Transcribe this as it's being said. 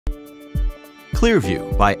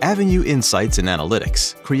Clearview by Avenue Insights and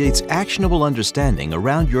Analytics creates actionable understanding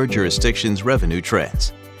around your jurisdiction's revenue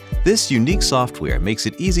trends. This unique software makes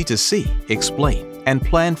it easy to see, explain, and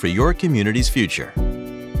plan for your community's future.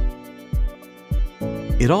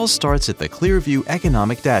 It all starts at the Clearview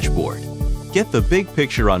Economic Dashboard. Get the big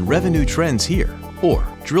picture on revenue trends here, or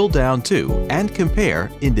drill down to and compare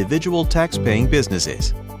individual tax-paying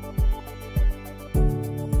businesses.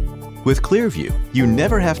 With Clearview, you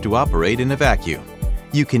never have to operate in a vacuum.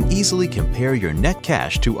 You can easily compare your net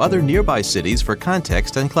cash to other nearby cities for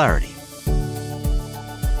context and clarity.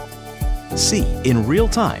 See in real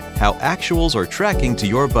time how actuals are tracking to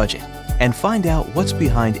your budget and find out what's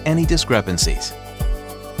behind any discrepancies.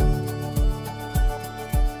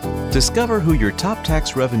 Discover who your top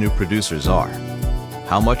tax revenue producers are,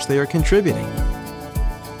 how much they are contributing,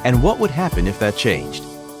 and what would happen if that changed.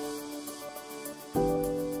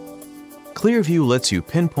 Clearview lets you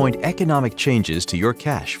pinpoint economic changes to your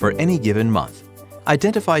cash for any given month,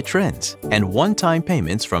 identify trends and one-time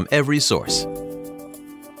payments from every source.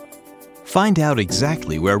 Find out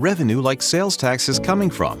exactly where revenue like sales tax is coming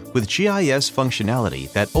from with GIS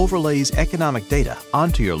functionality that overlays economic data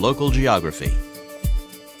onto your local geography.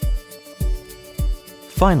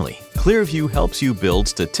 Finally, Clearview helps you build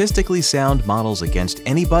statistically sound models against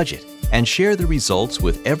any budget and share the results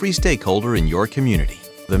with every stakeholder in your community,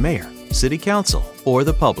 the mayor, city council, or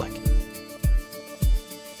the public.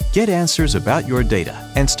 Get answers about your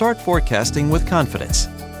data and start forecasting with confidence.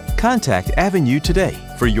 Contact Avenue today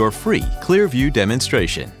for your free Clearview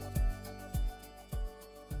demonstration.